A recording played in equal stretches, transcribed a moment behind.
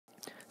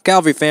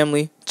Calvary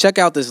family, check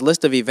out this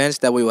list of events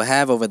that we will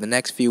have over the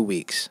next few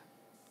weeks.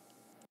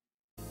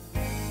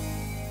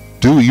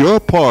 Do your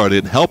part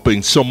in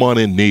helping someone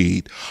in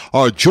need.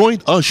 Our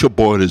joint usher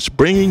board is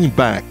bringing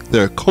back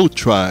their coat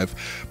drive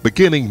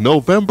beginning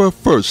November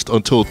 1st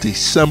until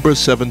December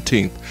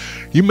 17th.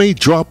 You may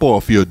drop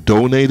off your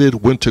donated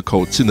winter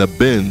coats in the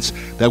bins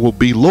that will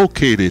be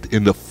located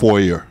in the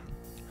foyer.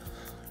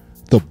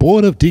 The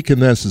Board of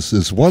Deaconesses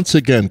is once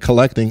again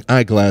collecting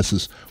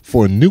eyeglasses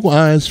for New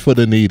Eyes for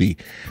the Needy.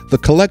 The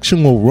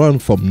collection will run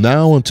from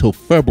now until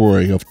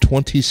February of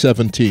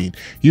 2017.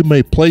 You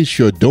may place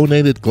your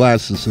donated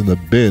glasses in a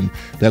bin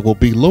that will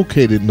be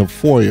located in the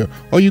foyer,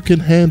 or you can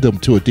hand them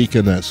to a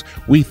deaconess.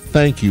 We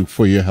thank you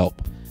for your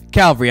help.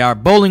 Calvary, our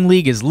bowling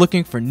league is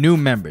looking for new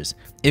members.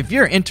 If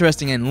you're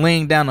interested in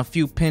laying down a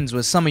few pins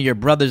with some of your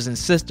brothers and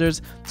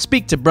sisters,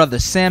 speak to Brother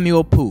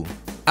Samuel Pooh.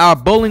 Our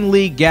bowling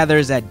league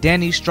gathers at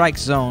Danny's Strike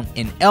Zone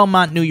in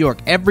Elmont, New York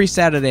every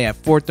Saturday at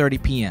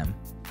 4:30 p.m.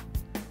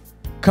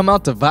 Come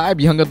out to Vibe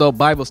Young Adult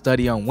Bible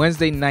Study on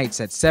Wednesday nights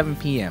at 7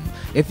 p.m.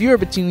 If you are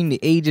between the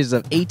ages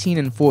of 18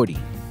 and 40,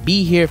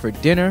 be here for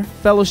dinner,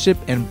 fellowship,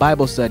 and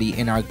Bible study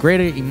in our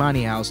Greater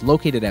Imani House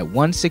located at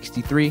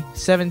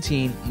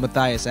 16317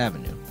 Matthias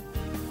Avenue.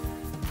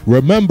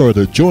 Remember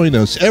to join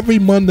us every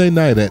Monday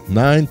night at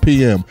 9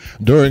 p.m.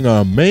 during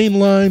our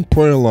Mainline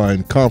Prayer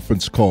Line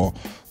conference call.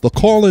 The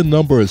call-in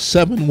number is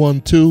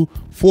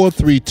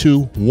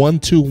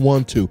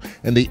 712-432-1212,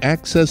 and the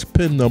access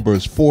PIN number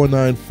is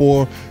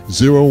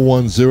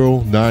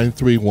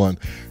 494-010-931.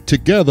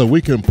 Together,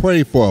 we can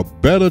pray for a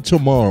better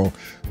tomorrow.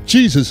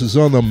 Jesus is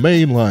on the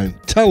main line.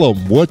 Tell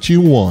him what you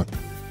want.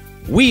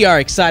 We are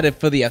excited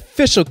for the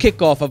official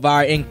kickoff of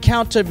our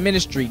Encounter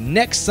Ministry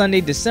next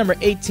Sunday, December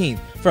 18th,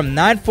 from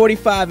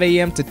 9:45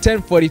 a.m. to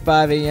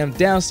 10:45 a.m.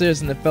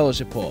 downstairs in the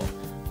fellowship hall.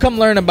 Come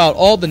learn about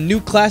all the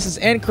new classes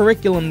and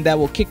curriculum that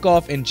will kick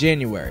off in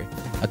January.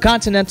 A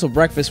continental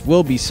breakfast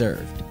will be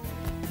served.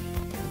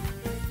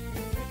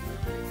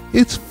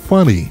 It's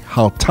funny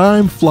how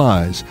time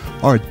flies.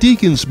 Our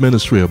Deacons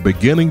Ministry are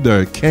beginning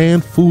their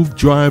canned food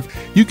drive.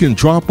 You can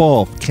drop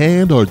off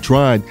canned or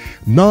dried,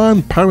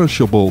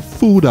 non-perishable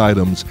food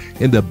items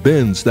in the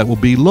bins that will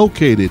be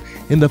located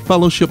in the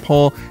fellowship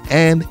hall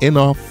and in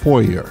our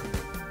foyer.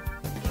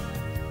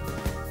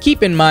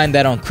 Keep in mind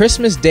that on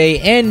Christmas Day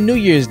and New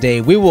Year's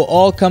Day, we will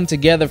all come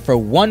together for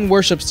one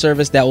worship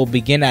service that will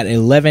begin at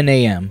 11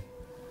 a.m.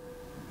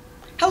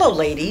 Hello,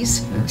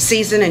 ladies,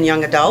 seasoned and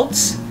young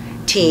adults,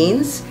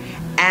 teens,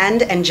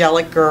 and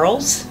angelic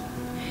girls.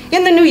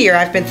 In the new year,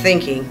 I've been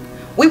thinking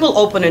we will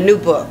open a new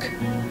book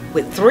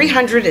with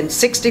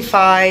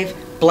 365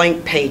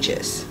 blank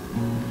pages.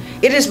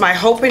 It is my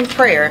hope and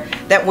prayer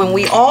that when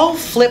we all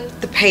flip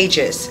the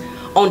pages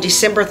on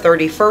December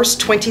 31st,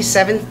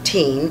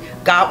 2017,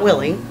 God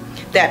willing,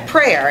 that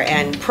prayer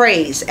and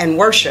praise and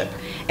worship,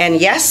 and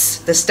yes,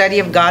 the study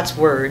of God's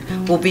Word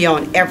will be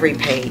on every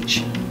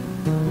page.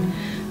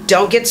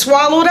 Don't get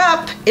swallowed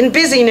up in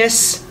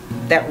busyness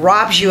that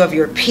robs you of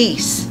your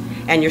peace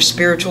and your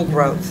spiritual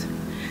growth.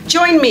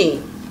 Join me,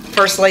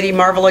 First Lady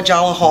Marvel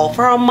Ajala Hall,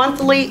 for our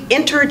monthly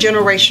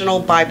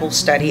intergenerational Bible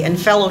study and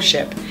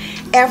fellowship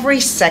every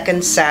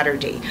second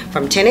Saturday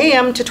from 10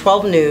 a.m. to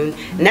 12 noon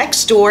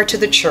next door to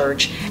the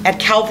church at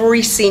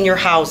Calvary Senior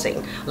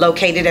Housing,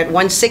 located at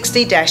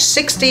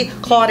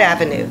 160-60 Claude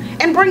Avenue,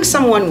 and bring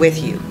someone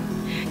with you.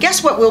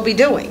 Guess what we'll be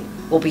doing?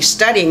 We'll be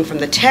studying from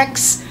the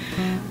text,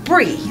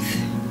 breathe,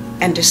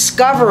 and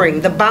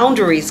discovering the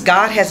boundaries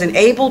God has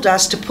enabled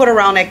us to put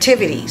around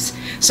activities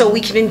so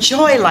we can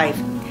enjoy life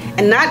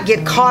and not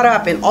get caught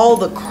up in all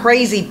the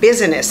crazy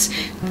busyness,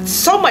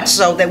 so much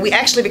so that we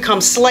actually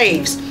become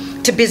slaves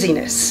to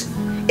busyness.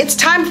 It's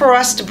time for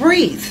us to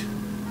breathe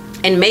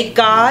and make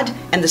God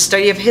and the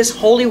study of His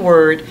holy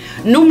word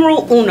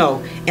numero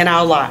uno in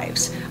our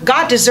lives.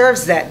 God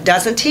deserves that,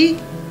 doesn't He?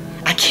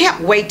 I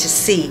can't wait to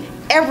see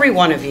every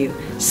one of you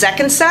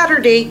second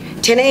Saturday,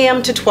 10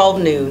 a.m. to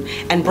 12 noon,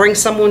 and bring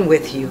someone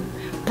with you.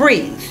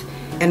 Breathe,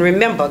 and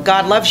remember,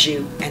 God loves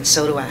you, and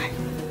so do I.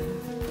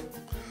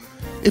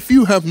 If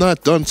you have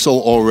not done so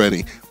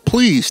already,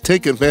 please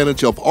take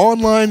advantage of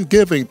online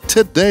giving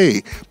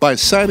today by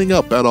signing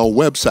up at our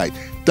website,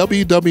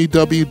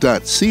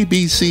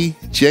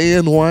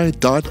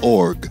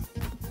 www.cbcjny.org.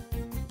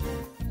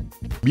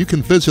 You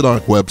can visit our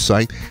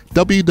website,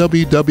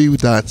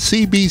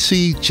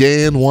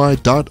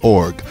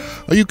 www.cbcjny.org,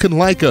 or you can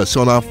like us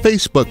on our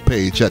Facebook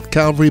page at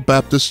Calvary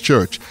Baptist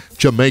Church,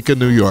 Jamaica,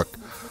 New York,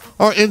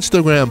 our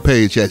Instagram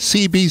page at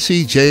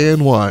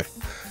CBCJNY,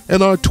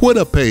 and our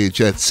Twitter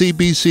page at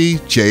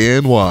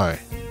CBCJNY.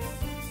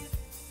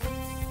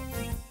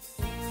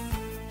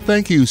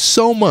 Thank you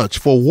so much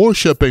for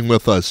worshiping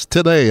with us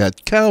today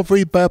at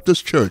Calvary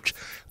Baptist Church,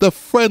 the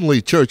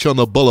friendly church on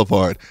the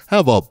boulevard.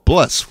 Have a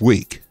blessed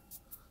week.